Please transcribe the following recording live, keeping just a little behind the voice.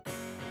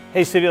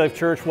Hey, City Life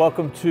Church,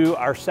 welcome to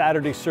our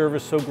Saturday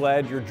service. So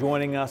glad you're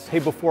joining us. Hey,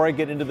 before I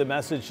get into the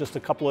message, just a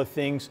couple of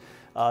things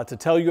to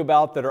tell you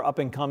about that are up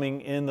and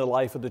coming in the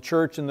life of the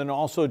church, and then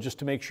also just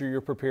to make sure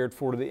you're prepared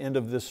for the end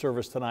of this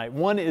service tonight.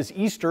 One is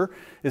Easter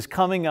is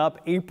coming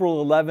up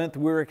April 11th.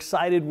 We're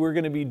excited. We're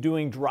going to be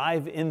doing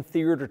drive-in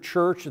theater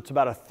church. It's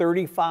about a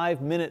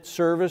 35-minute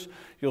service.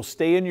 You'll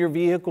stay in your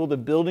vehicle. The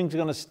building's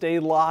going to stay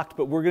locked,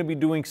 but we're going to be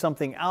doing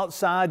something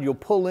outside. You'll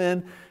pull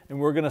in, and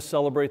we're going to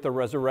celebrate the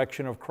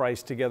resurrection of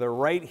Christ together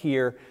right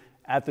here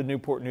at the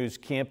Newport News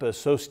campus.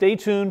 So stay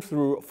tuned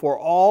for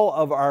all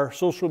of our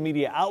social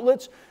media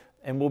outlets,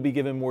 and we'll be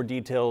giving more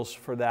details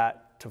for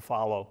that to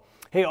follow.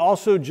 Hey,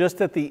 also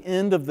just at the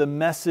end of the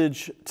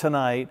message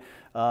tonight,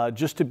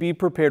 just to be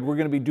prepared, we're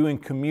going to be doing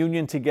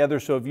communion together.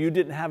 So if you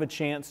didn't have a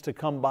chance to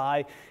come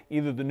by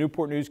either the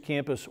Newport News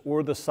campus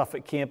or the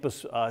Suffolk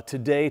campus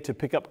today to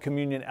pick up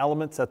communion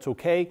elements, that's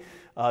okay.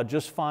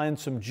 Just find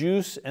some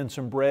juice and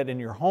some bread in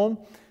your home,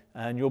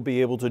 and you'll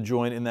be able to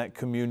join in that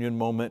communion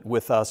moment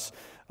with us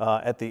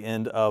at the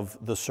end of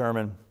the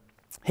sermon.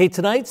 Hey,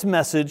 tonight's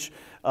message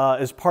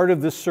is part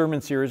of this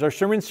sermon series. Our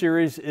sermon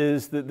series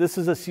is that this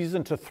is a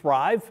season to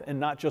thrive and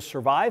not just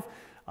survive.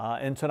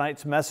 And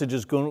tonight's message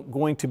is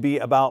going to be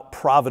about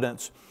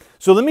providence.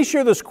 So let me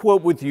share this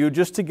quote with you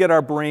just to get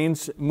our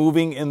brains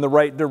moving in the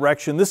right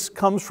direction. This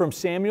comes from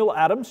Samuel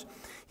Adams.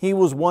 He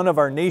was one of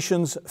our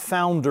nation's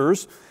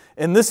founders.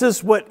 And this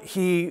is what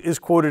he is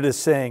quoted as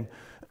saying: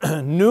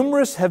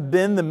 "Numerous have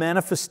been the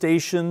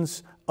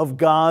manifestations of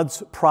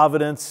God's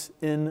providence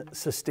in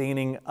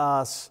sustaining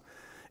us.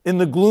 In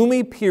the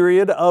gloomy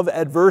period of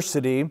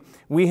adversity,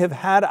 we have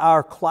had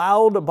our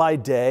cloud by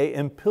day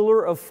and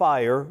pillar of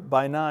fire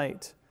by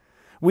night.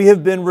 We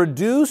have been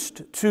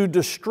reduced to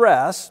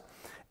distress,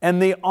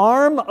 and the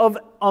arm of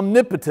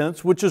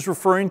omnipotence," which is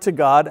referring to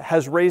God,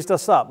 "has raised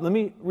us up." Let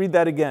me read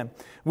that again.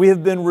 "We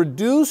have been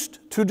reduced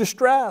to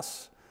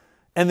distress,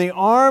 and the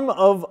arm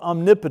of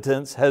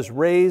omnipotence has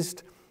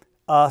raised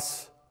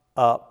us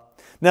up."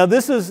 Now,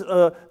 this is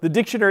the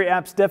dictionary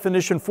app's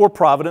definition for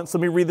providence. Let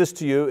me read this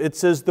to you. It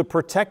says, "The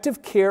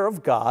protective care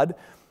of God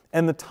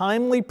and the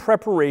timely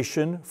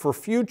preparation for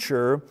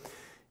future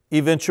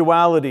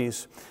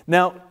eventualities."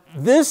 Now,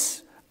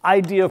 this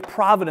idea of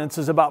providence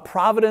is about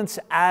providence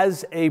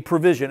as a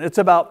provision. It's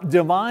about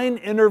divine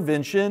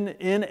intervention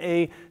in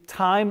a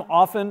time,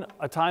 often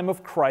a time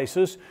of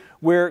crisis,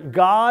 where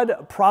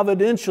God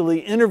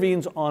providentially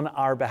intervenes on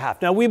our behalf.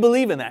 Now, we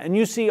believe in that, and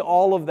you see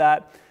all of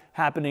that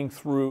happening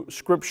through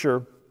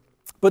Scripture.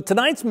 But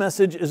tonight's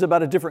message is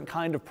about a different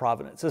kind of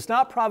providence. It's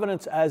not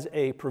providence as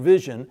a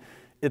provision,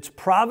 it's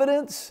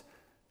providence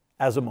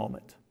as a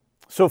moment.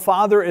 So,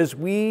 Father, as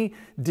we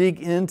dig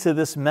into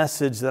this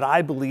message that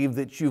I believe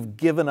that you've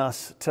given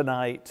us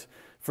tonight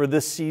for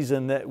this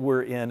season that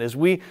we're in, as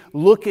we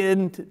look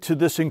into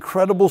this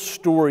incredible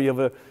story of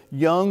a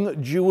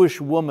young Jewish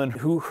woman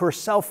who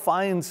herself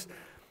finds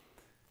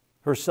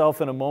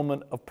herself in a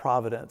moment of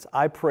providence,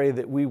 I pray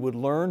that we would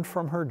learn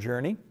from her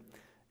journey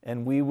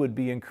and we would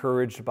be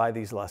encouraged by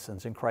these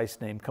lessons. In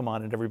Christ's name, come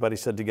on, and everybody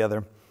said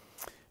together,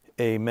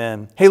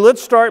 amen. Hey,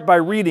 let's start by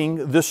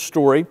reading this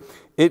story.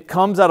 It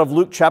comes out of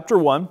Luke chapter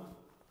 1,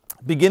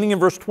 beginning in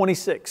verse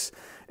 26.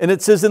 And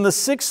it says, "In the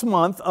 6th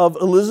month of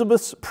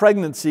Elizabeth's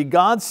pregnancy,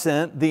 God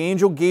sent the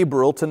angel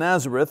Gabriel to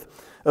Nazareth,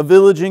 a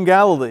village in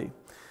Galilee.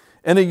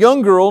 And a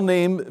young girl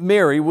named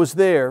Mary was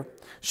there.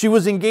 She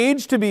was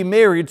engaged to be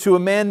married to a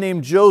man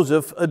named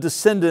Joseph, a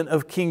descendant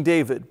of King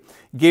David.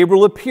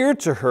 Gabriel appeared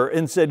to her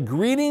and said,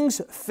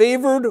 'Greetings,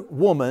 favored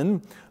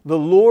woman, the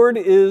Lord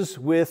is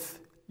with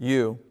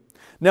you.'"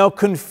 Now,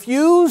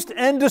 confused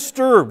and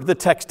disturbed, the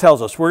text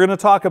tells us. We're going to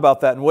talk about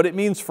that and what it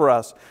means for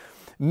us.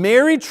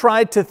 Mary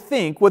tried to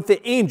think what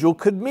the angel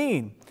could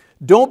mean.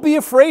 "Don't be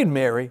afraid,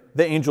 Mary,"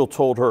 the angel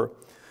told her,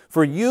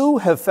 "for you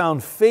have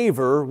found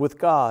favor with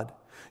God.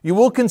 You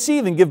will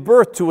conceive and give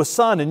birth to a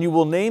son, and you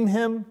will name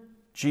him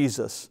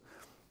Jesus.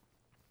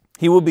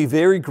 He will be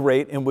very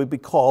great and will be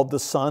called the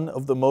Son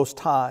of the Most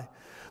High.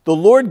 The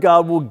Lord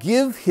God will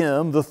give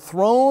him the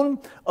throne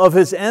of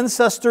his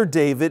ancestor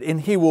David, and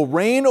he will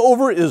reign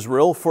over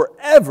Israel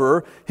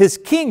forever. His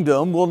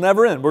kingdom will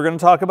never end." We're going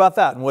to talk about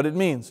that and what it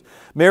means.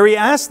 Mary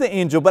asked the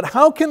angel, "But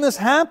how can this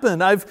happen?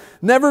 I've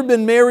never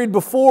been married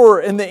before."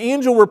 And the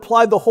angel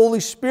replied, "The Holy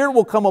Spirit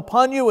will come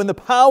upon you, and the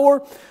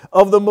power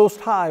of the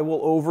Most High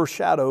will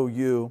overshadow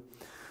you.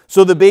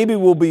 So the baby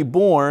will be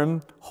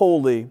born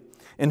holy,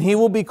 and he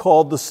will be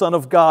called the Son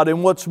of God.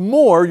 And what's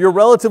more, your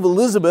relative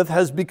Elizabeth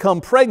has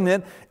become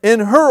pregnant in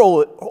her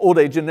old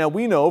age." And now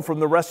we know from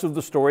the rest of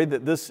the story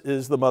that this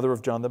is the mother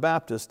of John the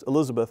Baptist,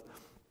 Elizabeth.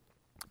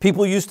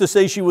 "People used to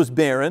say she was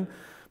barren,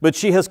 but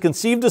she has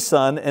conceived a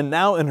son, and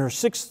now in her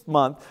 6th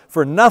month,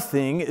 for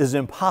nothing is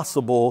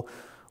impossible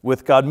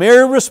with God."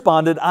 Mary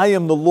responded, "I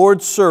am the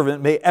Lord's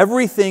servant. May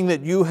everything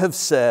that you have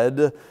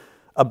said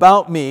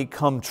about me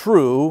come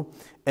true."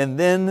 And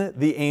then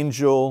the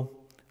angel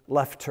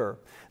left her.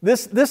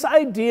 This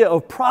idea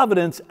of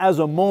providence as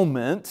a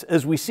moment,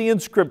 as we see in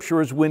Scripture,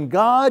 is when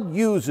God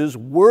uses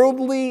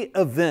worldly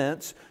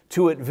events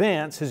to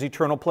advance his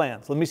eternal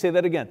plans. Let me say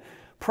that again.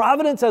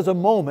 Providence as a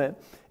moment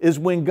is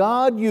when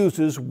God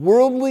uses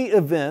worldly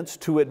events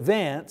to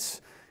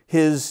advance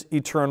his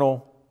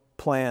eternal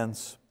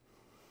plans.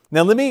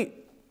 Now let me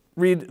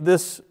read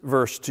this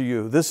verse to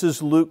you. This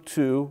is Luke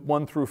 2,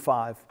 1 through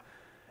 5.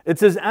 It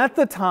says, "At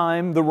the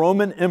time, the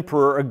Roman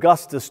Emperor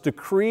Augustus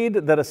decreed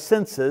that a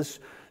census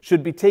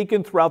should be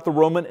taken throughout the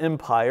Roman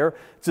Empire."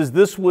 It says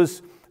this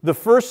was the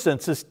first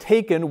census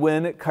taken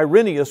when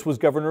Quirinius was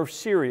governor of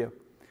Syria.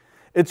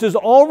 It says,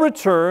 "All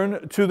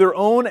return to their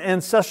own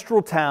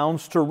ancestral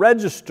towns to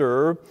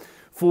register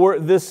for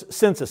this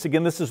census."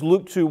 Again, this is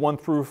Luke 2, 1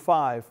 through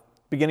 5,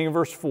 beginning in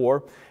verse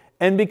 4.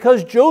 "And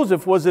because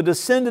Joseph was a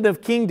descendant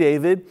of King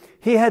David,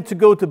 he had to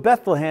go to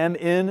Bethlehem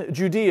in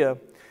Judea,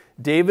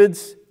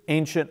 David's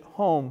ancient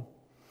home.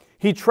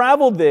 He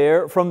traveled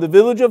there from the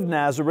village of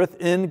Nazareth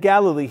in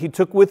Galilee. He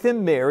took with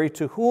him Mary,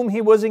 to whom he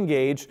was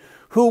engaged,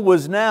 who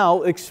was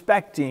now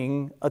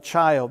expecting a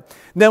child."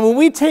 Now, when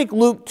we take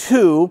Luke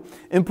 2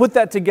 and put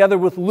that together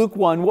with Luke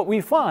 1, what we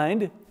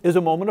find is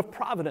a moment of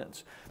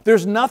providence.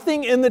 There's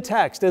nothing in the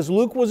text, as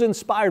Luke was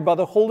inspired by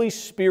the Holy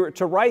Spirit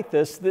to write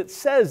this, that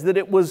says that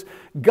it was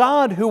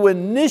God who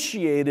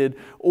initiated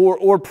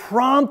or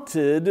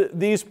prompted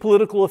these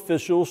political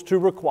officials to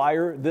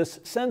require this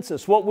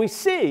census. What we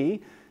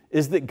see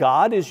is that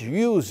God is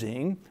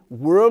using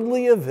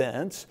worldly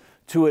events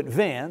to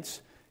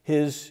advance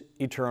his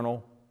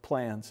eternal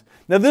plans.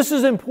 Now, this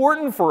is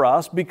important for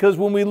us because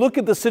when we look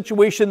at the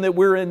situation that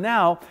we're in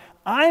now,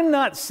 I'm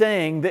not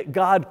saying that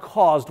God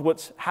caused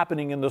what's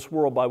happening in this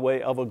world by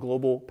way of a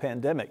global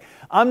pandemic.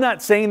 I'm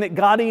not saying that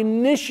God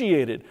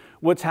initiated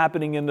what's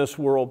happening in this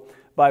world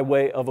by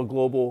way of a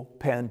global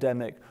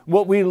pandemic.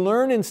 What we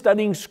learn in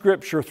studying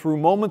Scripture through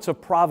moments of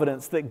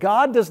providence, that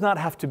God does not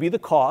have to be the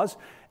cause,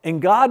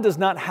 and God does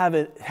not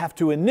have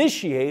to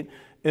initiate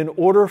in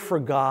order for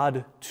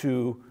God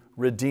to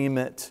redeem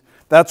it.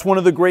 That's one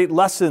of the great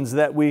lessons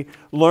that we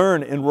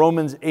learn in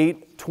Romans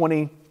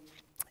 8:28.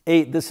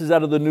 This is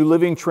out of the New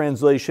Living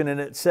Translation, and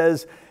it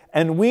says,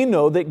 "And we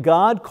know that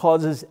God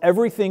causes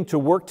everything to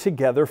work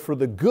together for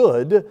the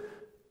good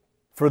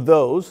for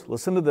those,"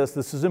 listen to this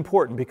is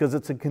important because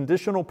it's a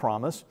conditional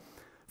promise,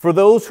 "for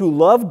those who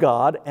love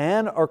God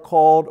and are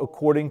called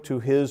according to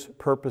his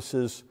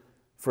purposes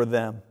for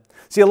them."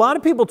 See, a lot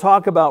of people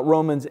talk about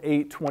Romans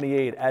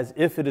 8:28 as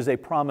if it is a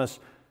promise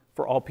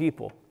for all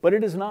people, but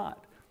it is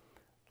not.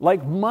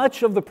 Like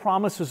much of the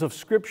promises of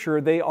Scripture,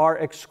 they are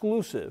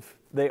exclusive.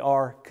 They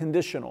are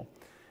conditional.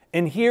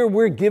 And here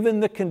we're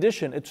given the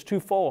condition. It's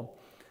twofold.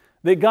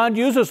 That God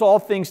uses all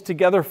things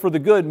together for the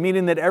good,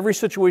 meaning that every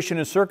situation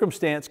and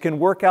circumstance can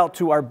work out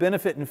to our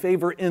benefit and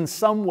favor in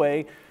some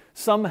way,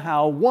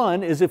 somehow.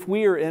 One is if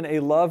we are in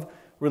a love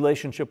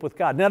relationship with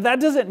God. Now, that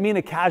doesn't mean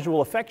a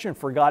casual affection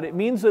for God. It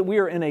means that we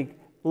are in a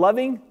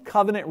loving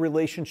covenant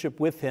relationship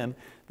with him,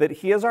 that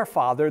he is our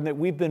Father, and that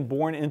we've been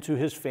born into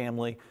his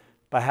family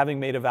by having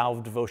made a vow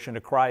of devotion to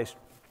Christ.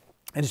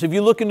 And so if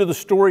you look into the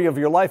story of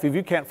your life, if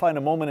you can't find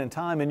a moment in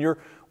time and you're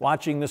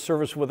watching this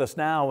service with us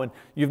now and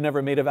you've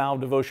never made a vow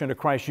of devotion to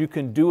Christ, you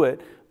can do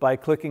it by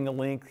clicking the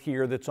link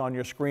here that's on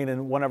your screen,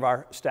 and one of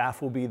our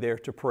staff will be there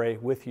to pray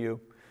with you.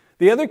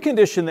 The other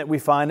condition that we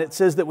find, it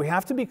says that we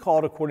have to be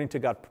called according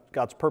to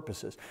God's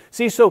purposes.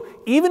 See, so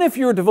even if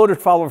you're a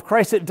devoted follower of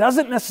Christ, it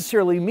doesn't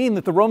necessarily mean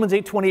that the Romans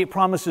 8:28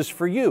 promise is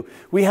for you.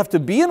 We have to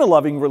be in a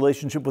loving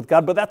relationship with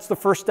God, but that's the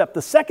first step.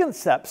 The second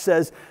step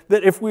says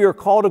that if we are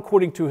called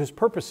according to his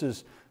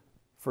purposes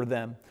for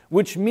them,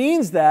 which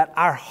means that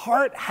our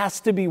heart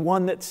has to be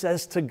one that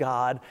says to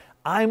God,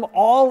 I'm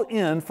all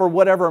in for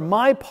whatever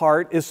my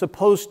part is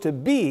supposed to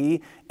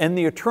be in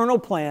the eternal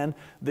plan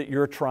that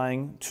you're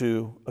trying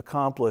to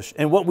accomplish.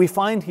 And what we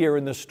find here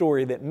in this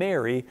story, that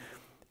Mary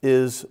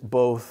is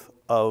both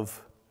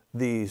of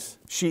these.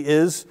 She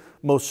is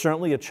most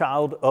certainly a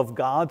child of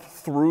God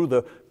through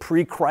the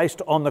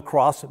pre-Christ on the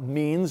cross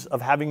means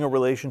of having a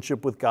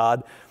relationship with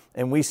God.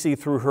 And we see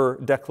through her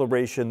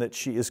declaration that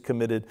she is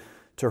committed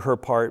to her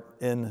part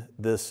in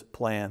this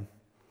plan.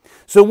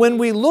 So when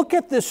we look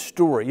at this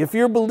story, if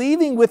you're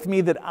believing with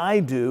me that I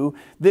do,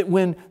 that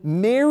when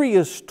Mary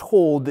is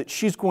told that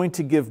she's going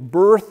to give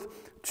birth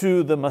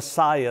to the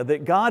Messiah,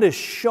 that God is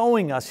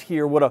showing us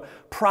here what a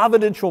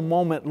providential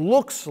moment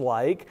looks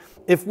like,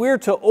 if we're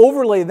to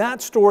overlay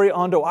that story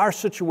onto our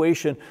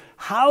situation,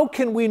 how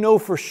can we know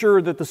for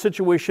sure that the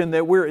situation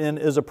that we're in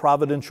is a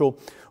providential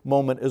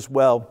moment as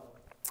well?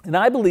 And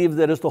I believe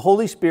that as the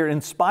Holy Spirit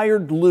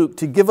inspired Luke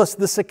to give us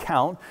this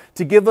account,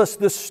 to give us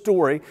this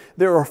story,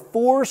 there are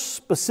 4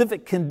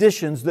 specific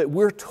conditions that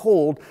we're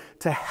told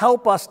to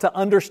help us to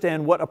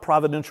understand what a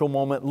providential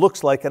moment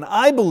looks like. And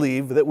I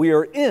believe that we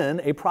are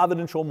in a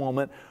providential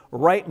moment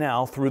right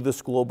now through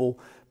this global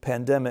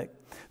pandemic.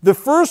 The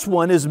first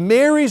one is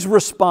Mary's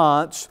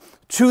response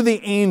to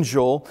the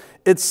angel.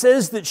 It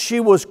says that she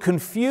was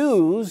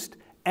confused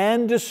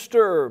and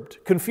disturbed.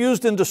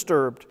 Confused and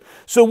disturbed.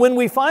 So when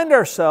we find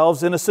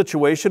ourselves in a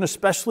situation,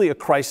 especially a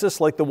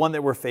crisis like the one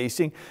that we're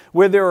facing,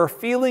 where there are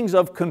feelings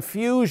of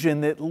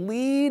confusion that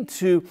lead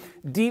to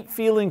deep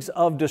feelings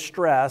of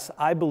distress,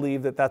 I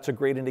believe that that's a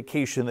great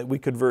indication that we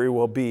could very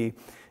well be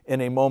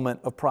in a moment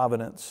of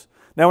providence.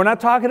 Now, we're not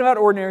talking about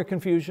ordinary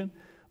confusion.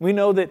 We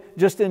know that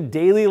just in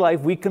daily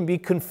life, we can be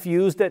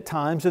confused at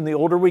times, and the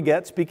older we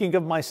get, speaking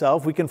of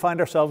myself, we can find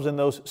ourselves in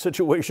those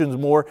situations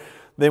more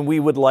than we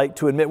would like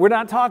to admit. We're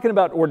not talking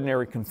about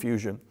ordinary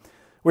confusion.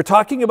 We're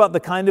talking about the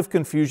kind of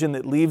confusion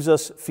that leaves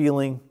us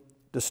feeling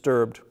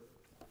disturbed.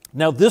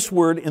 Now, this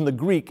word in the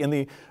Greek, in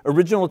the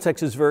original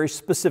text, is very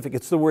specific.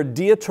 It's the word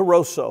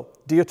diatoroso.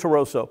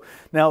 Diatoroso.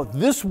 Now,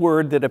 this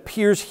word that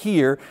appears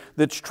here,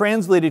 that's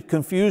translated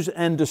confused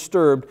and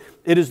disturbed,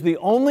 it is the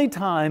only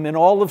time in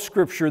all of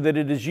Scripture that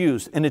it is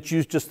used, and it's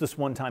used just this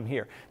one time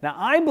here. Now,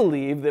 I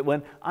believe that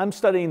when I'm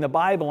studying the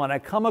Bible and I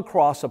come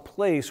across a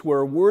place where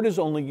a word is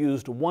only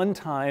used one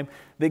time,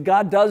 that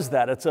God does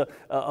that. It's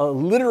a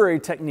literary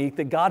technique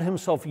that God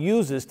Himself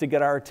uses to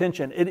get our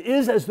attention. It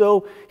is as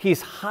though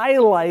He's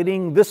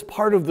highlighting this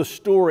part of the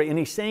story, and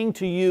He's saying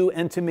to you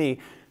and to me,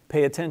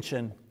 pay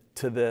attention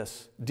to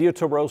this.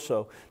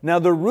 Diatoroso. Now,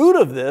 the root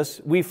of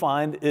this, we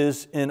find,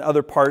 is in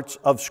other parts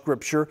of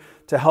Scripture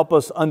to help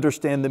us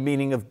understand the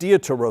meaning of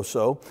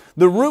diatoroso.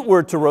 The root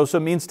word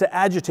toroso means to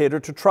agitate or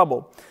to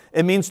trouble.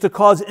 It means to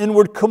cause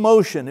inward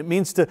commotion. It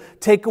means to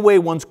take away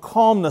one's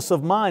calmness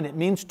of mind. It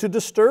means to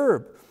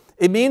disturb.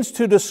 It means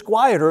to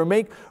disquiet or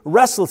make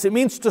restless. It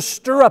means to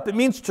stir up. It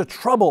means to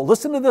trouble.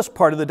 Listen to this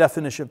part of the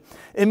definition.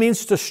 It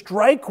means to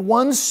strike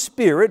one's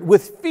spirit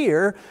with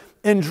fear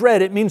and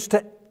dread. It means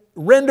to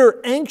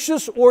render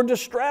anxious or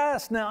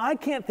distressed. Now, I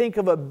can't think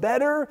of a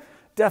better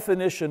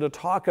definition to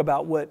talk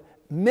about what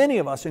many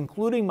of us,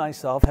 including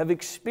myself, have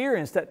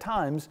experienced at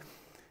times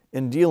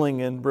in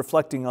dealing and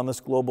reflecting on this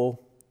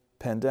global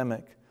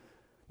pandemic.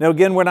 Now,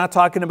 again, we're not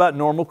talking about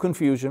normal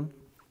confusion.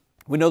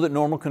 We know that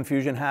normal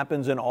confusion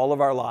happens in all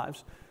of our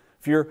lives.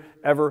 If you've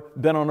ever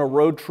been on a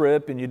road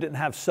trip and you didn't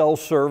have cell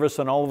service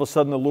and all of a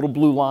sudden the little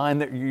blue line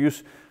that you're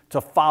used to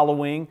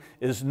following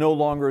is no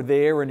longer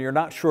there and you're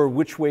not sure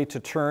which way to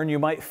turn, you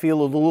might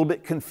feel a little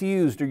bit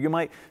confused or you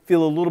might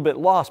feel a little bit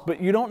lost,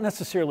 but you don't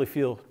necessarily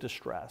feel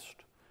distressed.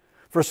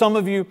 For some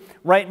of you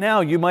right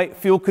now, you might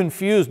feel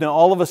confused. Now,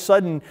 all of a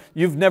sudden,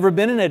 you've never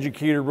been an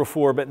educator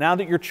before, but now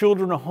that your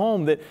children are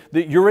home, that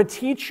you're a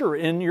teacher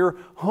in your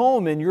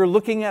home and you're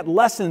looking at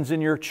lessons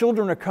and your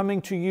children are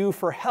coming to you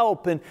for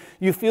help and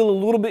you feel a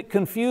little bit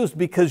confused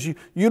because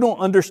you don't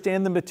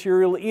understand the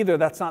material either.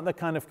 That's not the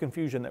kind of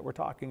confusion that we're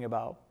talking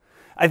about.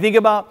 I think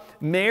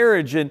about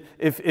marriage, and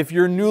if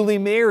you're newly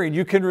married,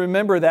 you can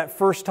remember that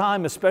first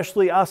time,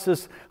 especially us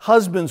as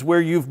husbands, where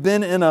you've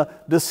been in a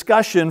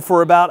discussion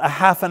for about a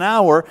half an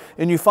hour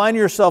and you find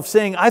yourself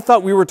saying, I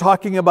thought we were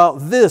talking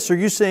about this, or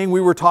you saying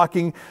we were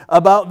talking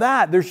about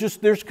that.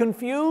 There's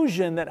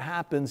confusion that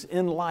happens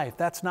in life.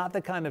 That's not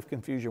the kind of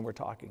confusion we're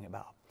talking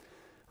about.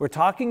 We're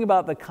talking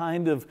about the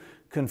kind of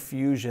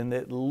confusion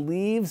that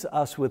leaves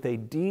us with a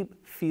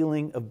deep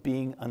feeling of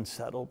being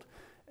unsettled.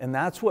 And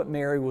that's what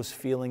Mary was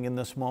feeling in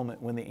this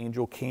moment when the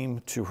angel came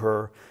to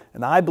her.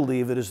 And I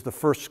believe it is the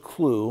first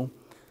clue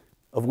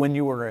of when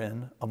you are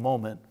in a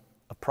moment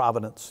of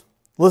providence.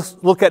 Let's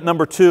look at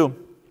number 2.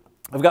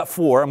 I've got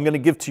 4 I'm going to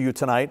give to you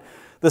tonight.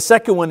 The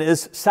second one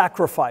is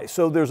sacrifice.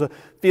 So there's a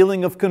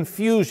feeling of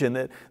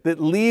confusion that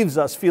leaves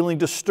us feeling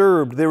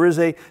disturbed. There is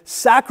a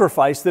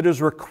sacrifice that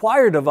is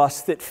required of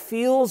us that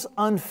feels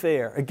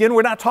unfair. Again,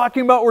 we're not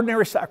talking about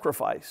ordinary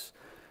sacrifice.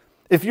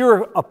 If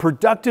you're a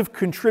productive,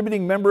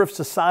 contributing member of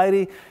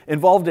society,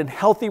 involved in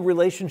healthy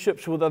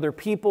relationships with other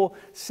people,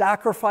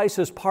 sacrifice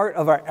is part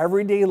of our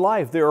everyday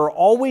life. There are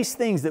always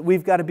things that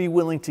we've got to be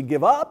willing to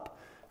give up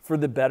for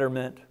the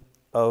betterment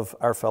of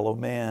our fellow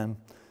man.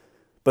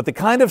 But the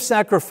kind of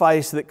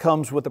sacrifice that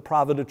comes with a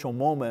providential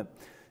moment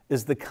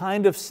is the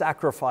kind of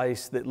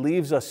sacrifice that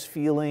leaves us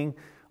feeling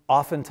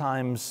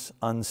oftentimes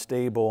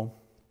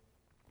unstable.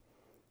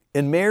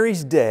 In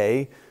Mary's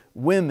day,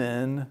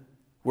 women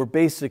were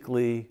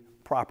basically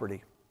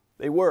property.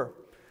 They were.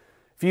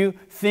 If you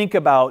think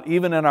about,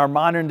 even in our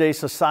modern day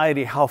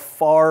society, how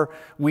far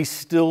we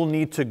still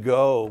need to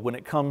go when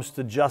it comes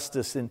to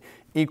justice and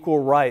equal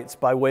rights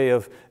by way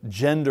of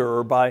gender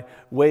or by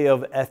way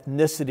of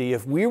ethnicity,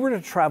 if we were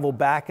to travel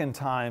back in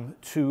time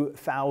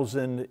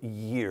 2,000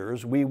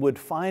 years, we would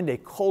find a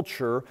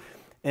culture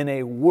in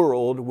a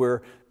world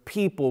where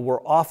people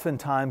were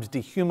oftentimes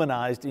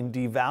dehumanized and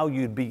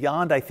devalued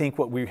beyond, I think,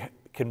 what we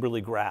can really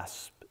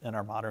grasp in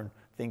our modern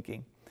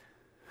thinking.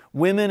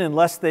 Women,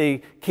 unless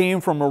they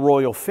came from a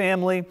royal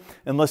family,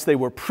 unless they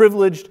were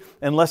privileged,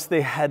 unless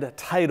they had a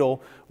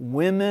title,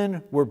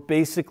 women were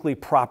basically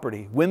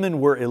property.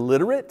 Women were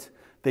illiterate,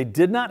 they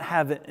did not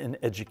have an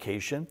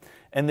education,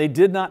 and they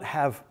did not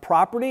have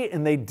property,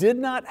 and they did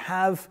not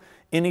have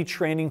any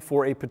training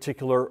for a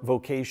particular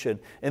vocation.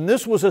 And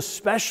this was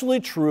especially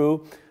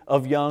true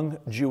of young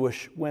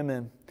Jewish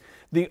women.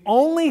 The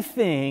only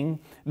thing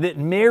that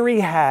Mary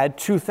had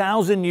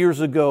 2,000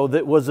 years ago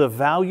that was of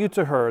value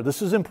to her,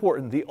 this is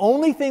important, the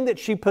only thing that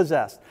she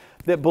possessed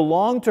that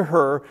belonged to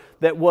her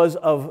that was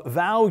of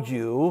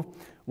value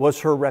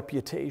was her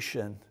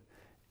reputation.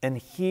 And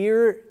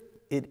here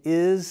it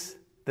is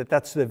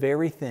that's the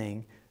very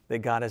thing that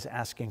God is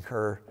asking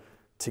her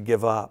to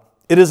give up.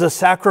 It is a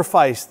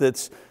sacrifice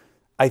that's,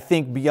 I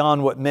think,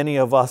 beyond what many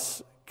of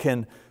us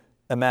can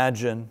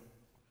imagine.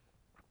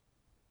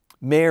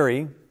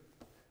 Mary,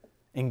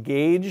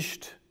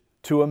 engaged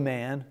to a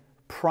man,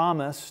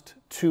 promised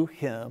to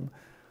him,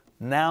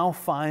 now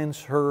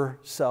finds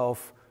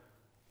herself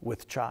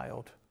with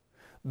child.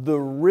 The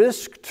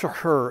risk to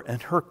her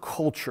and her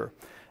culture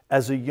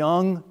as a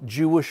young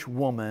Jewish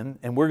woman,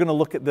 and we're going to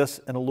look at this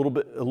in a little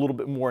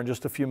bit more in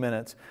just a few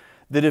minutes,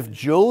 that if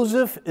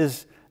Joseph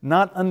is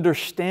not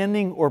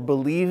understanding or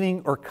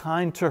believing or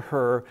kind to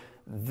her,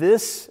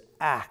 this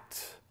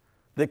act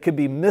that could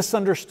be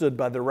misunderstood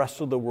by the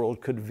rest of the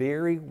world could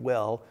very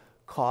well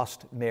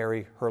cost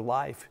Mary her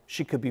life.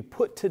 She could be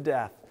put to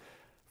death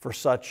for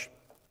such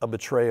a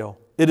betrayal.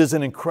 It is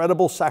an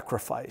incredible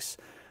sacrifice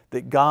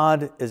that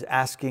God is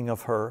asking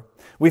of her.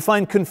 We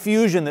find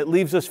confusion that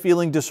leaves us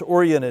feeling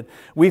disoriented.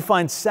 We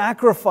find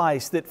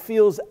sacrifice that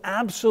feels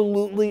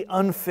absolutely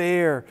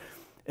unfair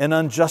and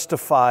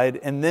unjustified.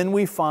 And then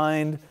we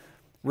find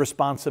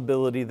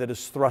responsibility that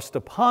is thrust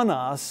upon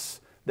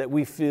us that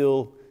we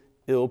feel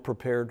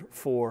ill-prepared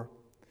for.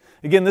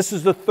 Again, this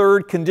is the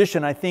third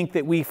condition I think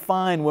that we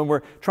find when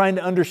we're trying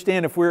to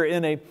understand if we're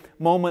in a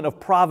moment of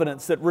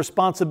providence, that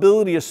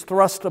responsibility is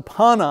thrust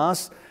upon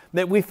us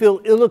that we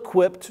feel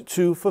ill-equipped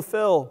to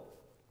fulfill.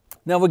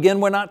 Now again,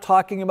 we're not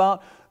talking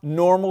about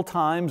normal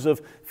times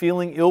of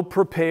feeling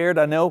ill-prepared.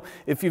 I know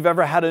if you've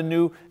ever had a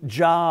new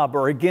job,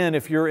 or again,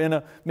 if you're in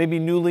a maybe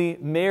newly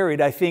married,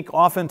 I think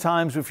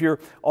oftentimes if you're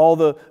all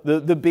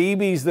the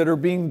babies that are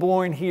being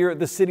born here at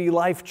the City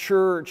Life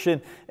Church,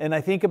 and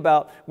I think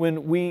about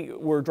when we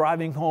were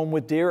driving home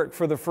with Derek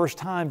for the first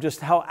time,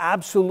 just how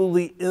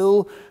absolutely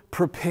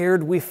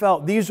ill-prepared we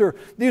felt. These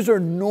are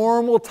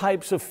normal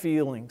types of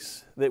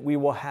feelings that we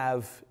will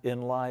have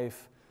in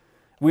life.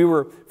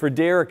 For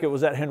Derek, it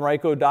was at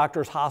Henrico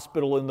Doctors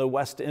Hospital in the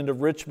west end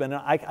of Richmond.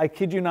 And I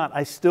kid you not,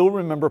 I still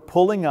remember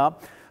pulling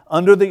up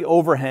under the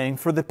overhang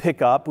for the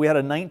pickup. We had a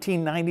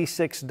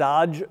 1996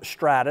 Dodge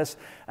Stratus,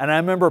 and I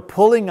remember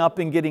pulling up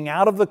and getting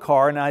out of the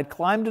car, and I had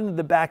climbed into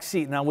the back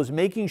seat, and I was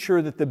making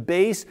sure that the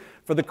base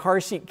for the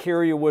car seat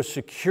carrier was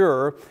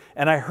secure,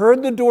 and I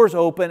heard the doors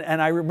open, and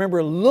I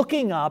remember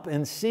looking up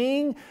and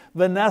seeing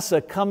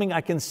Vanessa coming. I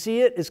can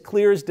see it as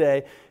clear as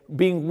day,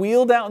 being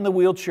wheeled out in the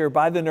wheelchair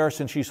by the nurse,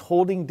 and she's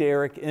holding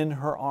Derek in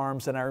her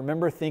arms. And I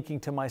remember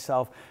thinking to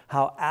myself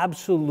how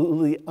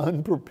absolutely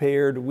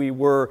unprepared we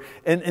were.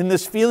 And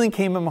this feeling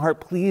came in my heart,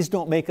 please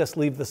don't make us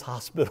leave this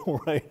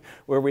hospital, right,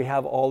 where we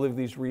have all of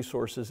these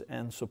resources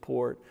and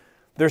support.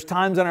 There's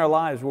times in our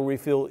lives where we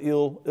feel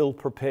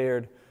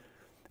ill-prepared.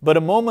 But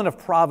a moment of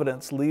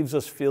providence leaves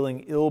us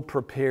feeling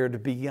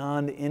ill-prepared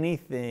beyond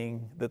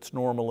anything that's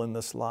normal in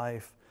this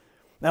life.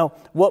 Now,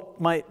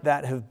 what might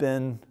that have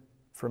been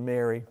for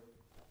Mary?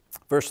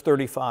 Verse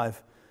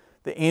 35,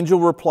 the angel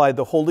replied,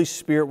 "The Holy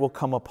Spirit will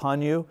come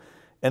upon you,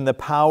 and the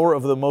power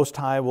of the Most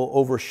High will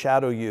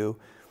overshadow you.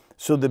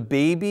 So the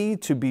baby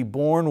to be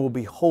born will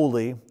be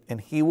holy,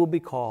 and he will be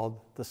called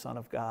the Son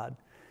of God."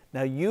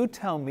 Now you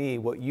tell me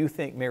what you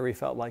think Mary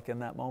felt like in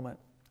that moment.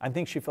 I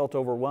think she felt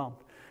overwhelmed.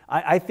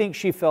 I think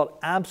she felt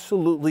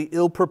absolutely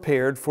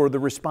ill-prepared for the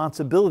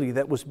responsibility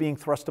that was being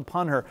thrust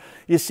upon her.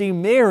 You see,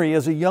 Mary,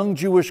 as a young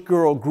Jewish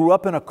girl, grew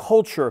up in a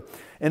culture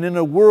and in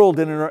a world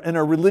and in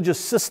a religious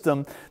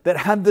system that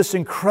had this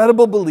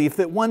incredible belief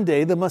that one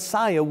day the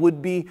Messiah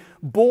would be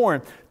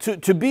born.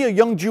 To be a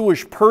young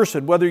Jewish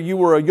person, whether you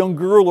were a young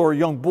girl or a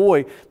young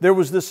boy, there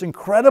was this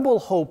incredible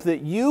hope that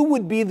you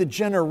would be the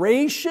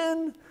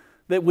generation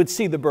that would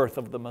see the birth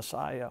of the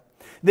Messiah.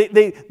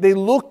 They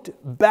looked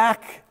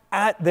back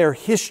at their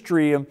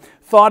history and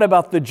thought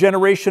about the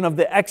generation of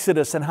the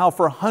Exodus and how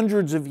for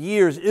hundreds of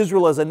years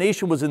Israel as a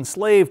nation was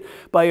enslaved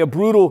by a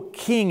brutal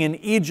king in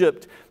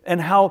Egypt,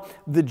 and how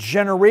the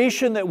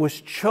generation that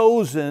was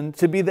chosen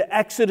to be the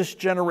Exodus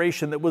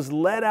generation that was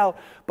led out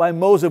by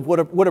Moses, what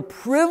a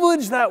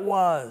privilege that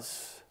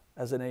was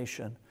as a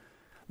nation.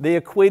 They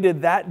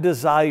equated that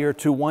desire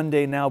to one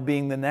day now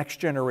being the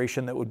next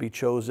generation that would be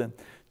chosen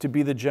to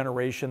be the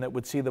generation that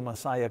would see the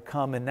Messiah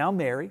come. And now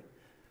Mary,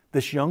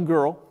 this young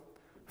girl,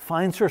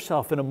 finds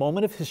herself in a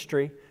moment of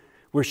history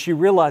where she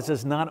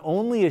realizes not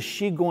only is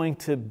she going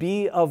to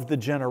be of the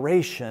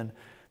generation,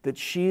 that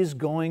she's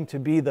going to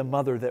be the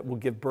mother that will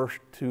give birth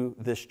to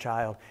this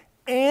child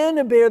and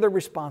to bear the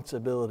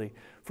responsibility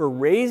for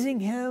raising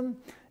him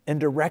and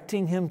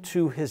directing him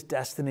to his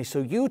destiny. So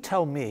you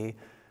tell me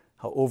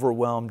how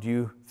overwhelmed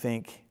you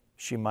think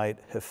she might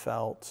have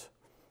felt.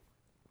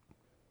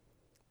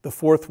 The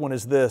fourth one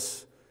is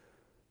this,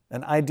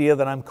 an idea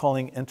that I'm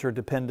calling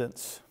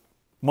interdependence.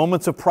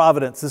 Moments of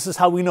providence. This is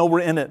how we know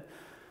we're in it.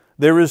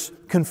 There is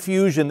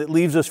confusion that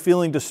leaves us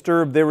feeling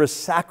disturbed. There is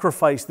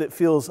sacrifice that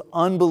feels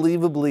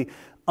unbelievably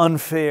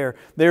unfair.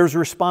 There's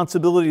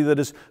responsibility that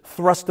is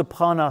thrust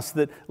upon us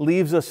that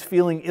leaves us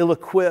feeling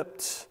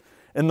ill-equipped.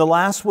 And the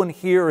last one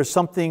here is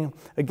something,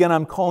 again,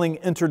 I'm calling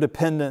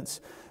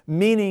interdependence,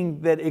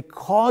 meaning that it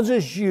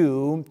causes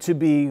you to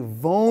be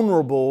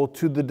vulnerable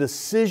to the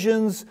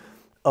decisions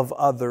of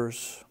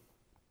others.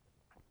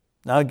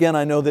 Now, again,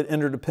 I know that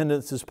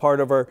interdependence is part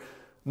of our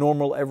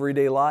normal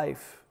everyday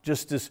life.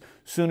 Just as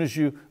soon as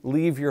you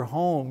leave your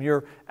home,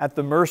 you're at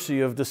the mercy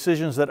of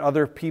decisions that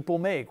other people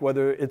make,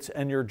 whether it's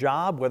in your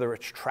job, whether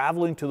it's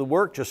traveling to the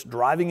work, just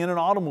driving in an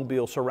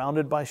automobile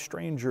surrounded by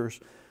strangers.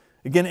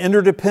 Again,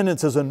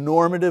 interdependence is a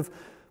normative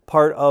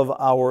part of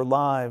our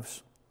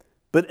lives.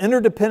 But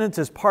interdependence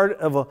as part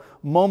of a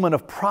moment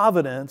of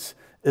providence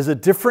is a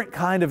different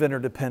kind of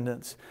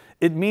interdependence.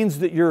 It means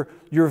that your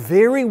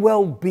very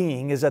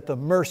well-being is at the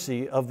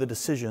mercy of the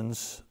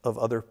decisions of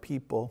other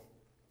people.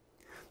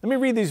 Let me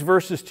read these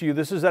verses to you.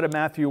 This is out of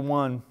Matthew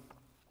 1,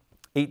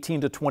 18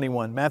 to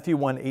 21. Matthew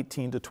 1,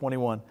 18 to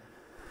 21.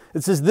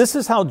 It says, "This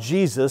is how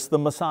Jesus, the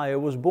Messiah,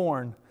 was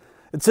born.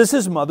 It says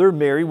his mother,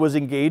 Mary, was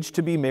engaged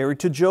to be married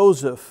to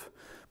Joseph.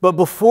 But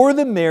before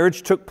the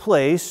marriage took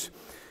place,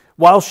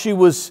 while she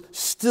was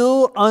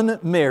still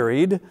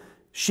unmarried,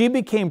 she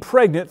became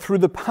pregnant through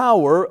the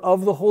power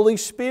of the Holy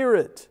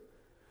Spirit.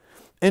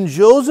 And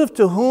Joseph,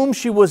 to whom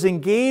she was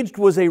engaged,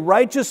 was a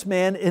righteous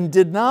man and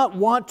did not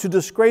want to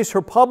disgrace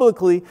her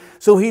publicly,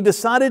 so he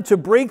decided to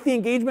break the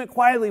engagement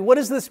quietly." What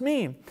does this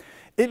mean?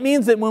 It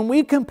means that when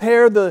we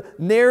compare the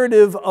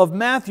narrative of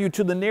Matthew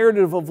to the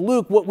narrative of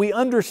Luke, what we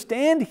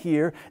understand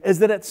here is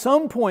that at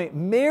some point,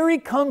 Mary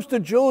comes to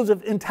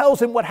Joseph and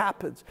tells him what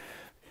happens.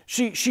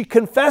 She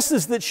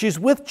confesses that she's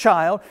with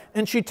child,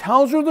 and she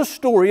tells her the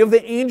story of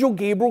the angel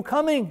Gabriel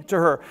coming to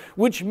her,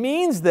 which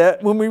means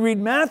that when we read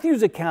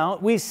Matthew's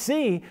account, we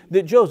see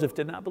that Joseph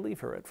did not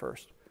believe her at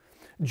first.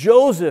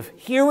 Joseph,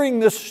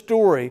 hearing this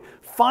story,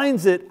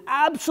 finds it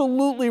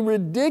absolutely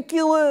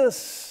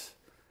ridiculous,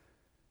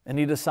 and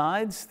he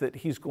decides that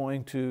he's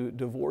going to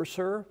divorce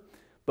her.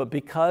 But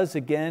because,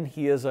 again,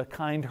 he is a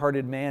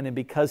kind-hearted man, and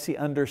because he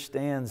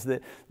understands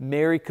that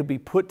Mary could be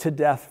put to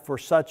death for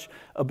such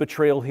a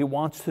betrayal, he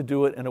wants to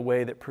do it in a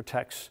way that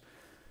protects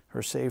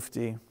her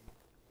safety.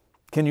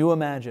 Can you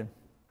imagine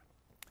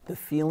the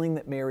feeling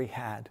that Mary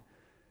had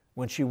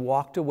when she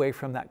walked away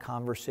from that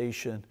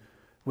conversation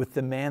with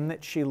the man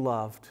that she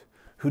loved,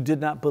 who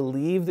did not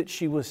believe that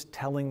she was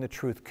telling the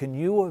truth? Can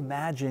you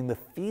imagine the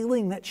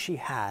feeling that she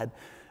had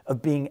of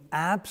being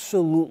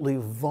absolutely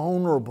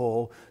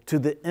vulnerable to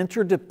the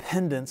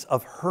interdependence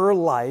of her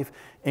life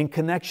in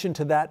connection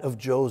to that of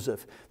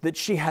Joseph, that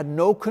she had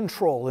no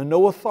control and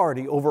no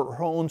authority over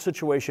her own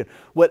situation?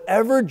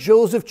 Whatever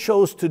Joseph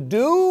chose to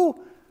do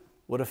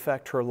would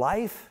affect her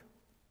life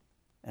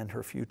and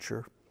her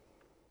future.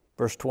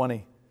 Verse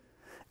 20,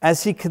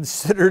 "As he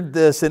considered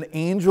this, an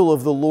angel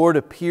of the Lord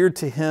appeared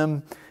to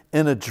him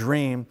in a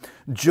dream.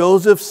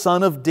 'Joseph,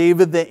 son of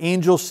David,' the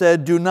angel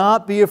said, 'do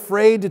not be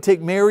afraid to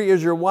take Mary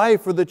as your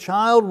wife, for the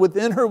child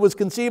within her was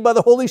conceived by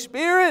the Holy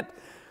Spirit,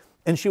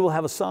 and she will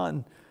have a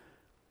son.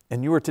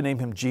 And you are to name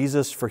him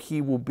Jesus, for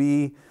he will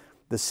be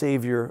the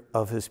Savior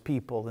of his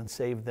people and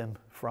save them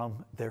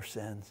from their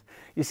sins.'"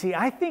 You see,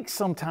 I think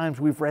sometimes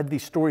we've read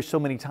these stories so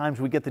many times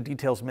we get the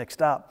details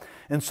mixed up.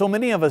 And so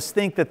many of us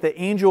think that there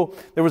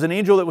was an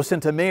angel that was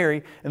sent to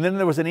Mary, and then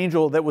there was an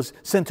angel that was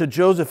sent to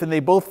Joseph, and they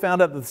both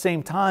found out at the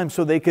same time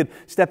so they could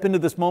step into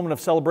this moment of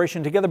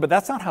celebration together. But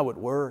that's not how it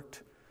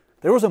worked.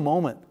 There was a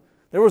moment.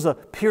 There was a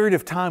period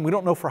of time, we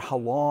don't know for how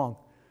long,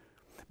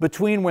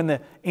 between when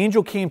the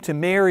angel came to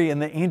Mary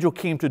and the angel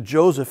came to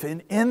Joseph.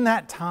 And in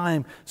that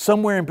time,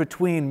 somewhere in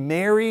between,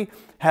 Mary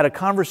had a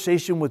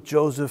conversation with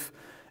Joseph,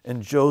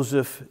 and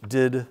Joseph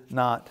did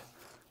not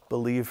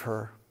believe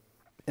her.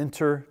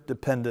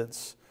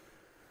 Interdependence.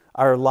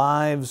 Our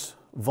lives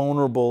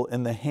vulnerable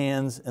in the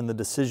hands and the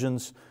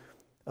decisions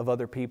of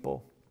other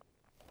people.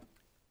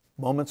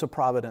 Moments of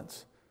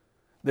providence.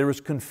 There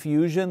is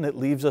confusion that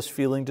leaves us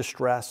feeling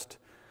distressed.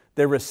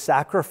 There is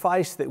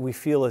sacrifice that we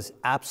feel is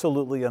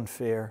absolutely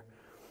unfair.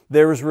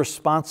 There is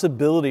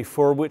responsibility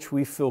for which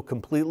we feel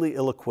completely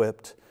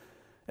ill-equipped.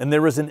 And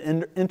there is an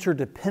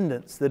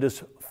interdependence that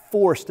is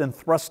forced and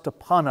thrust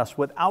upon us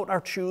without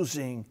our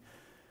choosing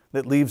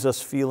that leaves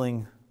us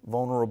feeling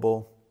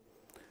vulnerable.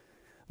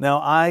 Now,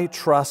 I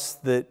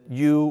trust that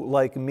you,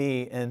 like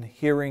me, in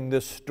hearing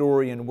this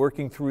story and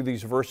working through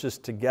these verses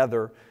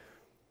together,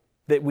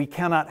 that we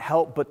cannot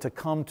help but to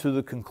come to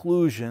the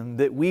conclusion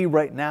that we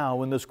right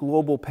now in this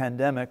global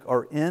pandemic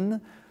are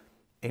in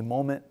a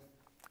moment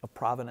of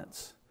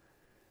providence.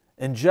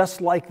 And just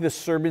like this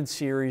sermon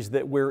series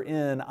that we're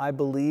in, I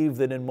believe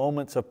that in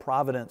moments of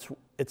providence,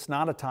 it's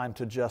not a time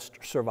to just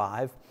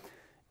survive.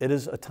 It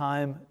is a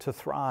time to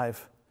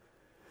thrive.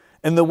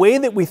 And the way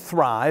that we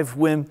thrive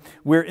when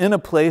we're in a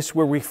place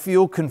where we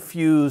feel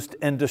confused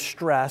and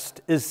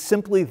distressed is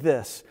simply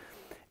this.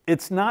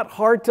 It's not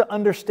hard to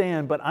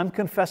understand, but I'm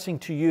confessing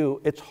to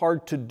you, it's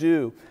hard to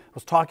do.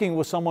 was talking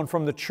with someone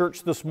from the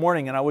church this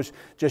morning, and I was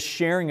just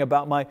sharing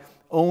about my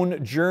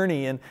own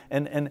journey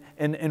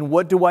and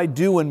what do I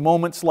do in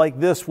moments like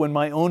this when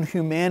my own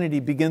humanity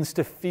begins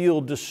to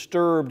feel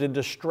disturbed and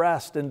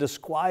distressed and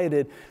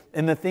disquieted.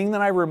 And the thing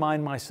that I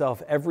remind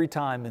myself every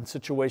time in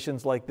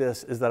situations like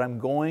this is that I'm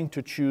going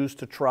to choose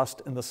to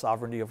trust in the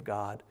sovereignty of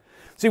God.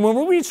 See, when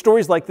we read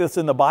stories like this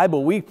in the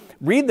Bible, we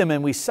read them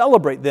and we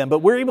celebrate them, but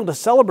we're able to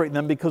celebrate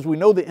them because we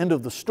know the end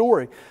of the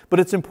story. But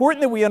it's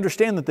important that we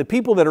understand that the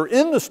people that are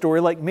in the story,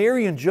 like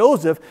Mary and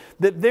Joseph,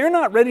 that they're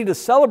not ready to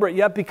celebrate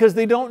yet because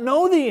they don't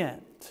know the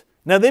end.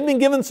 Now, they've been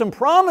given some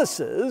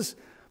promises,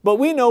 but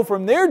we know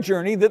from their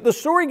journey that the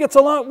story gets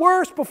a lot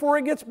worse before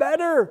it gets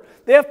better.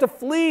 They have to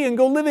flee and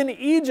go live in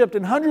Egypt,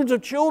 and hundreds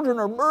of children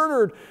are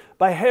murdered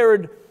by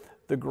Herod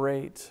the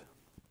Great.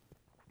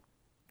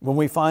 When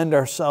we find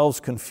ourselves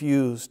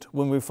confused,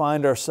 when we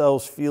find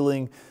ourselves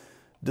feeling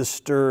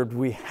disturbed,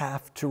 we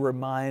have to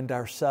remind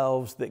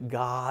ourselves that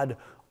God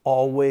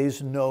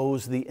always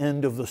knows the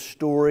end of the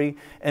story,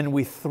 and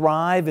we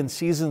thrive in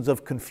seasons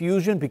of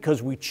confusion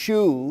because we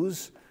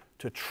choose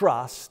to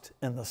trust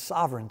in the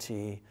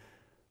sovereignty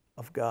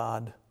of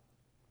God.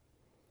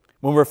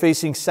 When we're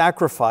facing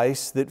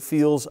sacrifice that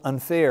feels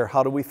unfair,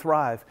 how do we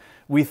thrive?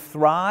 We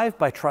thrive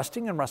by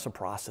trusting in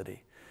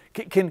reciprocity.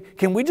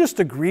 Can we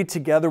just agree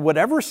together,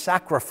 whatever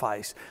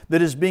sacrifice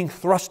that is being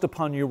thrust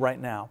upon you right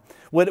now,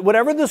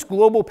 whatever this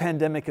global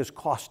pandemic is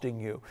costing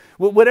you,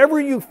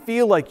 whatever you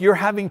feel like you're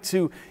having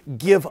to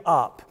give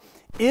up,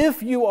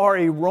 if you are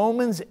a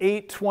Romans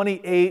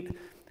 8:28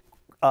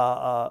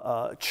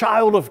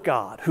 child of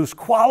God who's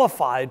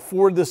qualified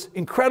for this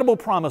incredible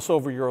promise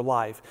over your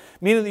life,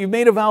 meaning that you've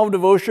made a vow of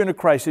devotion to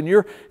Christ and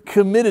you're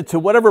committed to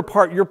whatever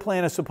part your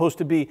plan is supposed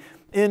to be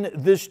in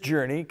this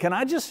journey, can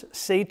I just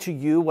say to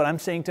you what I'm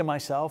saying to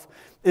myself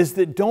is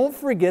that don't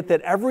forget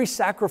that every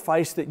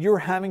sacrifice that you're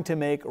having to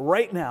make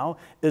right now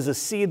is a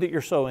seed that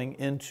you're sowing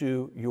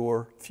into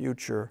your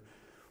future.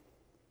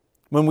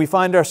 When we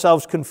find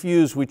ourselves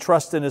confused, we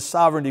trust in His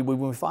sovereignty. When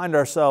we find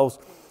ourselves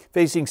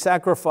facing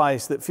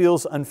sacrifice that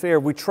feels unfair,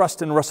 we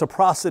trust in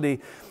reciprocity.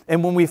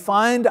 And when we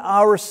find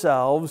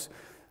ourselves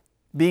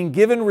being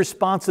given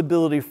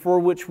responsibility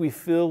for which we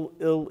feel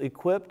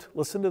ill-equipped,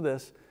 listen to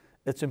this,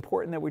 it's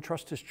important that we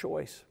trust His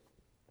choice.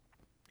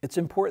 It's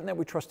important that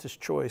we trust His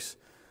choice,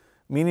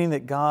 meaning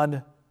that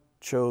God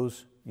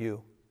chose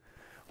you.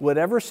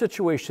 Whatever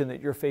situation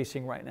that you're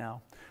facing right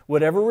now,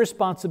 whatever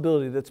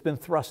responsibility that's been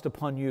thrust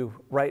upon you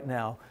right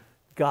now,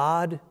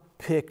 God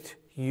picked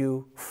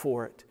you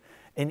for it.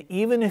 And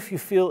even if you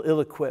feel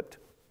ill-equipped,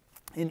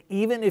 and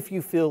even if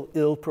you feel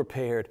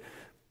ill-prepared,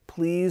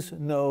 please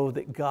know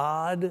that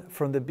God,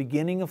 from the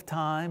beginning of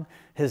time,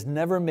 has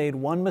never made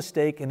one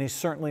mistake, and He's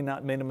certainly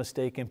not made a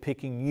mistake in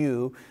picking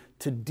you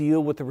to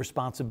deal with the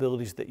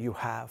responsibilities that you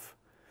have.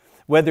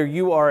 Whether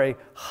you are a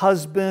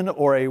husband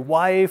or a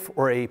wife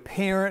or a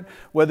parent,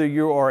 whether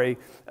you are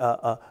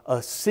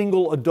a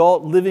single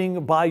adult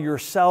living by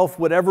yourself,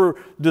 whatever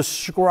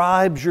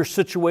describes your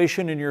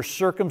situation and your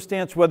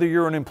circumstance, whether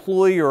you're an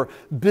employee or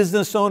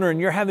business owner and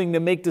you're having to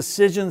make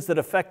decisions that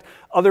affect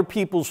other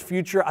people's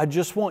future, I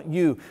just want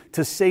you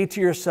to say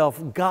to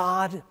yourself,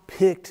 God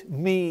picked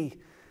me,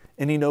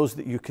 and He knows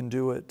that you can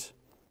do it.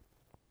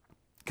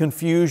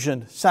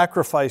 Confusion,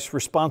 sacrifice,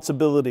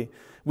 responsibility.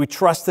 We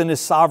trust in His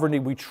sovereignty.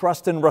 We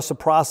trust in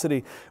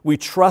reciprocity. We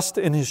trust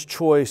in His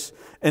choice.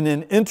 And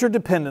in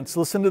interdependence,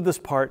 listen to this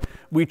part,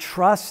 we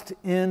trust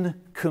in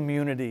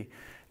community.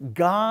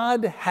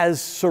 God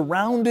has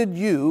surrounded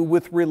you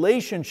with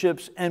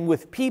relationships and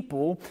with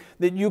people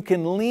that you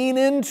can lean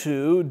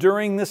into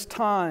during this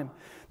time.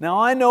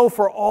 Now, I know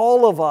for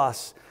all of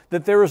us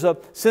that there is a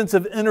sense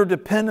of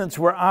interdependence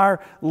where our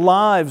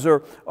lives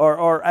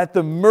are at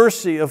the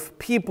mercy of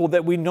people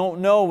that we don't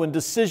know and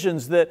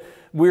decisions that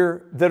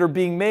are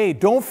being made.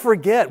 Don't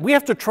forget, we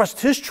have to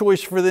trust His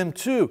choice for them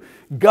too.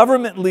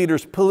 Government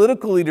leaders,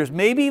 political leaders,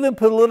 maybe even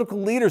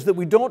political leaders that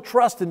we don't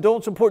trust and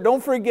don't support.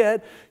 Don't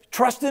forget,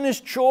 trust in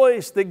His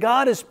choice that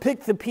God has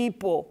picked the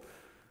people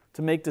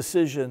to make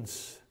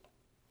decisions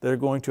that are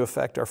going to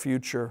affect our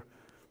future.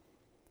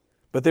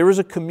 But there is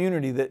a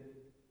community that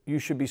you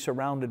should be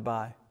surrounded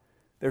by.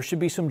 There should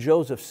be some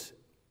Josephs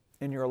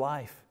in your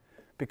life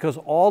because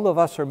all of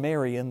us are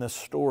Mary in this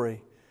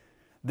story.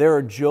 There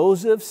are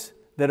Josephs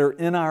that are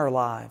in our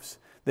lives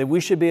that we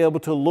should be able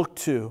to look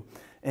to.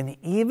 And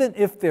even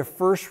if their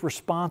first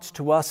response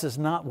to us is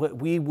not what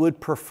we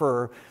would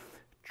prefer,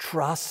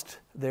 trust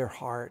their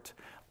heart.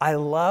 I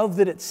love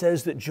that it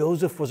says that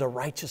Joseph was a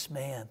righteous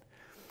man,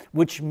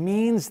 which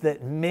means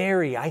that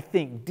Mary, I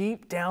think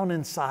deep down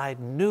inside,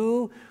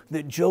 knew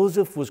that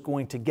Joseph was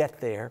going to get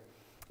there.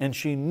 And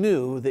she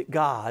knew that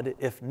God,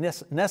 if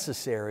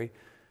necessary,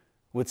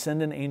 would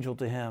send an angel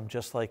to him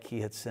just like He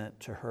had sent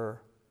to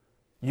her.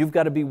 You've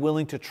got to be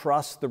willing to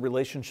trust the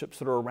relationships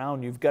that are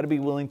around you. You've got to be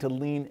willing to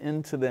lean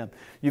into them.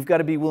 You've got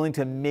to be willing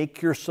to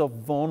make yourself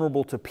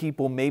vulnerable to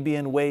people, maybe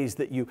in ways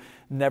that you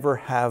never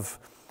have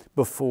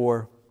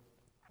before.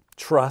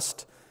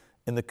 Trust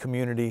in the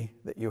community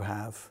that you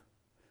have.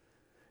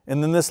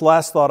 And then this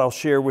last thought I'll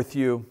share with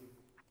you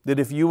that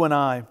if you and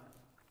I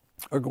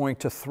are going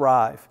to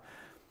thrive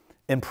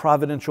in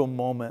providential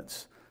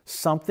moments,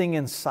 something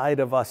inside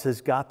of us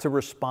has got to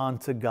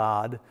respond to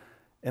God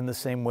in the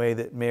same way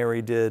that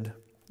Mary did.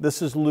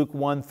 This is Luke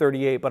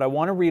 1:38, but I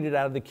want to read it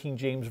out of the King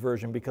James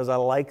Version because I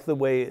like the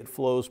way it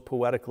flows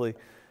poetically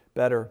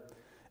better.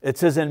 It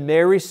says, "And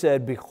Mary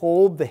said,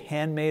 Behold the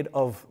handmaid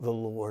of the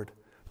Lord.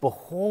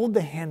 Behold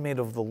the handmaid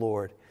of the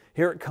Lord.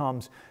 Here it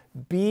comes.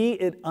 Be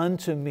it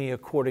unto me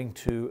according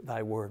to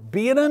thy word."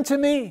 Be it unto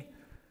me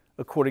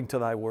according to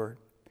thy word.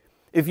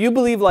 If you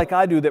believe like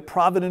I do that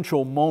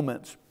providential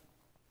moments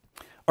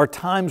are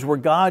times where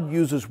God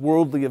uses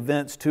worldly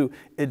events to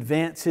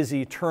advance His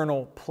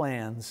eternal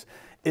plans,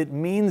 it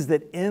means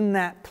that in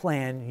that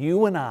plan,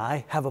 you and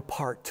I have a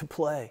part to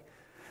play.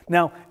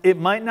 Now, it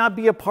might not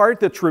be a part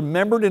that's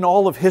remembered in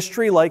all of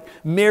history like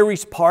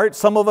Mary's part.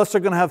 Some of us are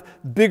going to have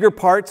bigger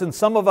parts and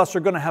some of us are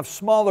going to have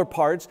smaller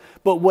parts.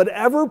 But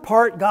whatever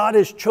part God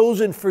has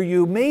chosen for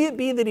you, may it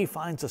be that He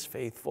finds us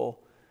faithful.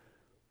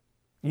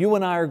 You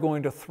and I are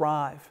going to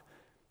thrive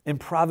in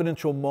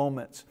providential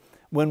moments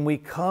when we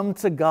come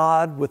to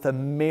God with a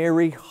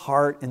merry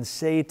heart and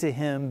say to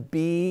Him,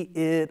 "Be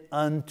it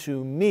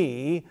unto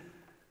me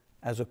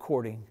as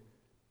according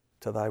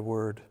to thy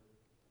word."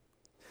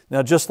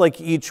 Now, just like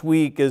each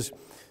week as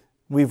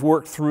we've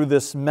worked through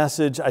this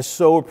message, I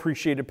so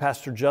appreciated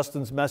Pastor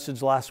Justin's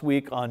message last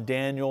week on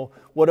Daniel.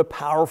 What a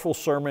powerful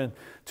sermon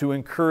to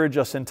encourage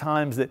us in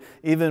times that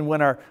even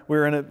when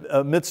we're in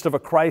a midst of a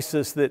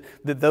crisis, that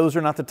those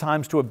are not the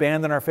times to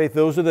abandon our faith.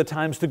 Those are the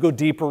times to go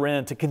deeper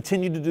in, to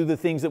continue to do the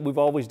things that we've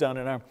always done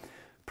in our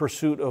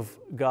pursuit of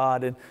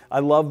God. And I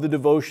love the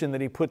devotion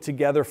that he put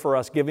together for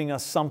us, giving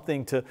us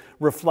something to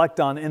reflect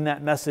on in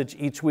that message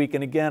each week.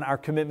 And again, our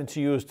commitment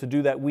to you is to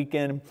do that week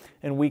in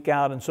and week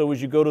out. And so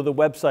as you go to the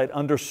website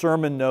under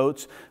sermon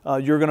notes,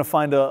 you're going to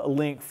find a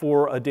link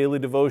for a daily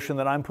devotion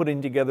that I'm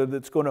putting together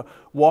that's going to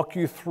walk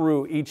you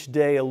through each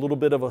day a little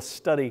bit of a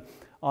study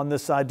on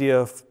this idea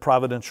of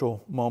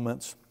providential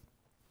moments.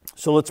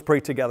 So let's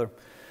pray together.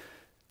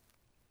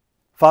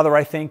 Father,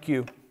 I thank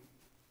you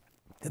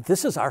that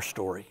this is our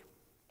story.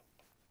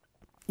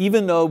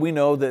 Even though we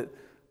know that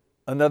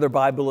another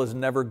Bible is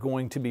never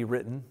going to be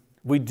written,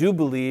 we do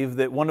believe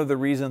that one of the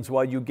reasons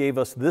why you gave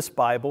us this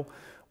Bible,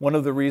 one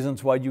of the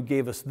reasons why you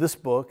gave us this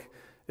book,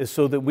 is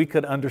so that we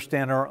could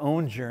understand our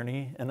own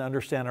journey and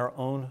understand our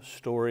own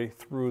story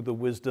through the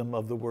wisdom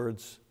of the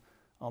words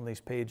on these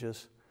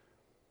pages.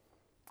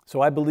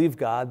 So I believe,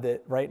 God,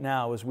 that right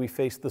now as we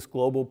face this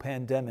global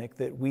pandemic,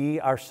 that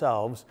we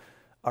ourselves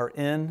are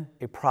in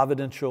a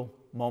providential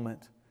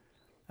moment.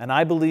 And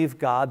I believe,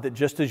 God, that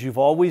just as you've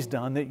always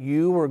done, that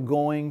you are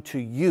going to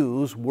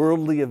use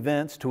worldly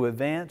events to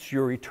advance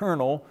your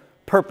eternal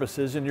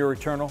purposes and your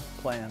eternal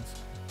plans.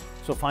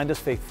 So find us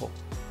faithful.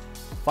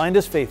 Find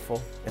us faithful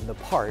in the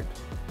part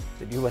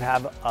that you would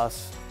have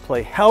us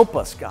play. Help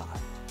us, God,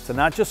 to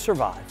not just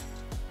survive,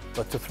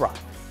 but to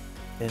thrive.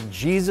 In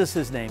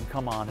Jesus' name,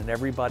 come on. And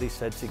everybody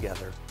said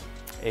together,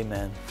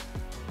 amen.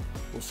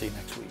 We'll see you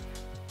next week.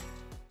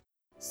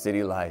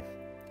 City Life.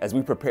 As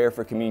we prepare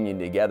for communion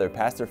together,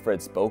 Pastor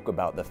Fred spoke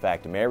about the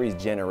fact Mary's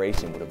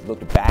generation would have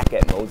looked back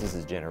at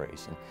Moses'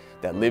 generation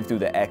that lived through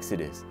the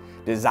Exodus,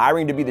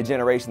 desiring to be the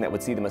generation that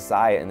would see the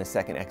Messiah in the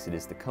second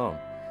Exodus to come.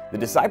 The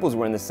disciples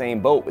were in the same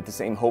boat with the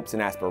same hopes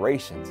and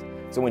aspirations.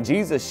 So when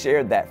Jesus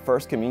shared that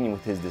first communion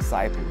with his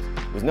disciples,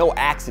 it was no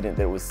accident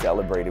that it was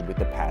celebrated with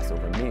the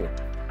Passover meal.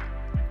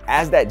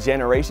 As that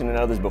generation and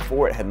others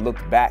before it had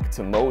looked back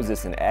to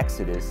Moses and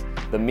Exodus,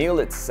 the meal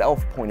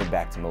itself pointed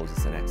back to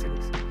Moses and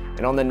Exodus.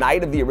 And on the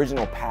night of the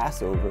original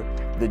Passover,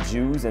 the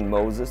Jews and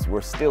Moses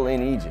were still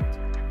in Egypt,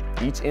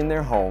 each in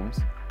their homes,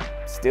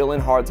 still in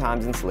hard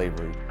times in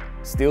slavery,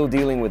 still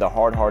dealing with a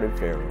hard-hearted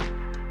Pharaoh,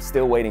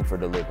 still waiting for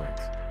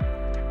deliverance.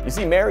 You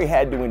see, Mary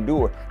had to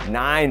endure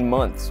 9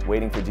 months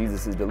waiting for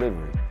Jesus'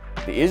 delivery.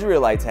 The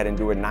Israelites had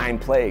endured 9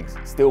 plagues,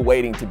 still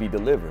waiting to be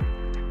delivered.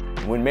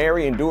 When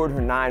Mary endured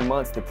her 9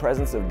 months, the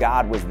presence of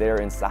God was there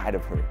inside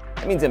of her.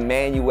 That means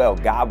Emmanuel,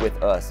 God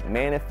with us,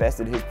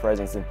 manifested his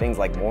presence in things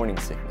like morning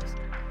sickness.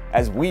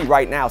 As we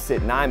right now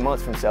sit 9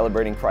 months from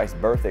celebrating Christ's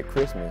birth at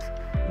Christmas,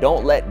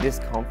 don't let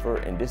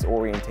discomfort and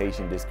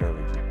disorientation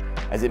discourage you,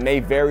 as it may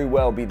very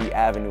well be the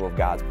avenue of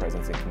God's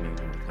presence and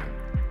communion with him.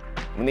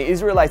 When the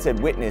Israelites had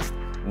witnessed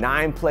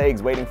 9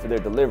 plagues waiting for their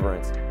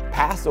deliverance,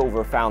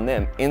 Passover found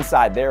them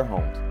inside their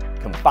homes,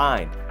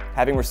 confined,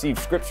 having received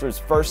Scripture's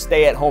first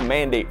stay-at-home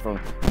mandate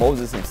from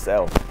Moses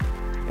himself,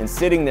 and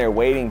sitting there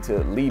waiting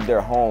to leave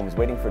their homes,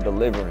 waiting for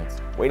deliverance,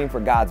 waiting for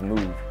God's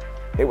move.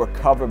 They were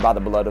covered by the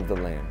blood of the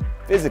Lamb,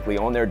 physically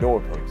on their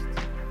doorposts.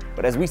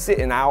 But as we sit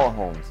in our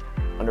homes,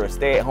 under a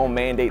stay-at-home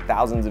mandate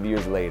thousands of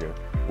years later,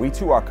 we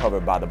too are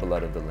covered by the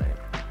blood of the Lamb,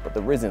 but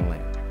the risen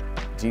Lamb,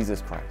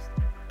 Jesus Christ.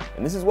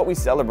 And this is what we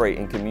celebrate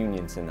in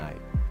communion tonight.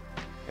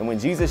 And when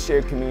Jesus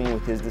shared communion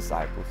with his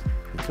disciples,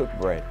 he took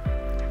bread.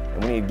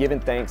 And when he had given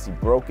thanks, he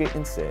broke it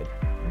and said,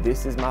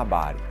 "This is my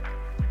body,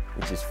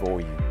 which is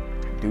for you.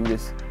 Do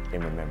this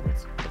in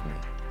remembrance of me."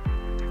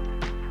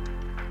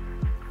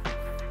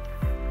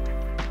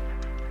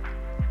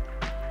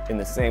 In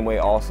the same way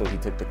also he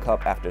took the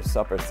cup after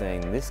supper,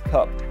 saying, "This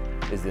cup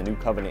is the new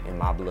covenant in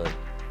my blood.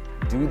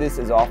 Do this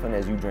as often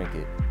as you drink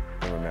it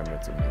in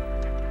remembrance of me."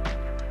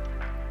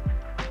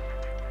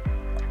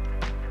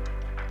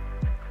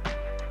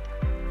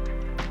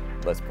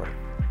 Let's pray.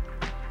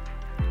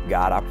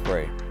 God, I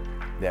pray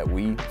that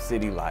we,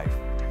 City Life,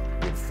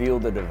 would feel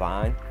the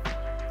divine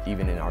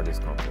even in our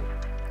discomfort.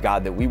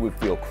 God, that we would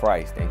feel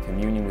Christ and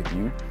communion with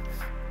you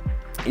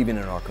even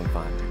in our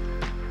confinement.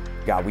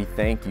 God, we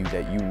thank you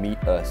that you meet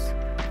us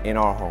in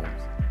our homes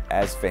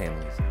as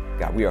families.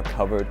 God, we are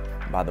covered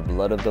by the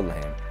blood of the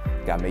Lamb.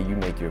 God, may you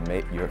make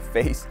your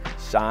face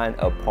shine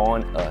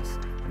upon us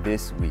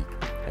this week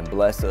and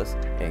bless us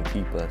and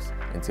keep us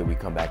until we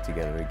come back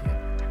together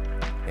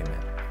again. Amen.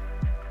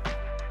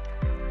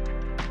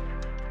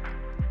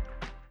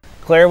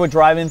 Clarewood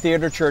Drive-In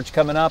Theater Church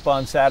coming up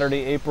on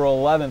Saturday, April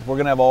 11th. We're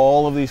going to have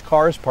all of these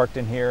cars parked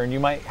in here, and you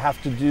might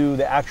have to do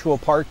the actual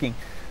parking.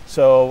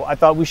 So I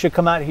thought we should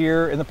come out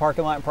here in the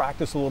parking lot and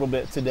practice a little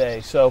bit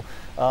today. So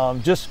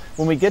just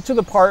when we get to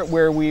the part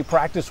where we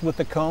practice with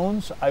the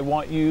cones, I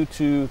want you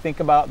to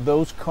think about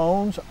those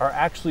cones are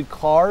actually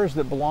cars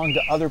that belong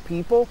to other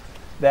people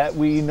that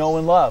we know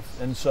and love.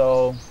 And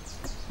so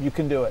you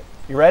can do it.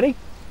 You ready?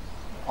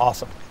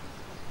 Awesome.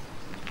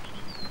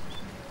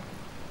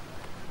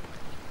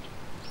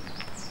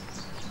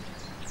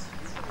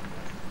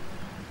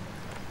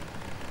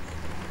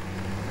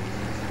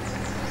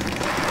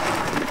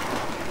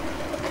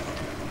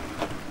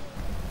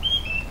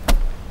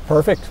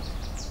 Perfect.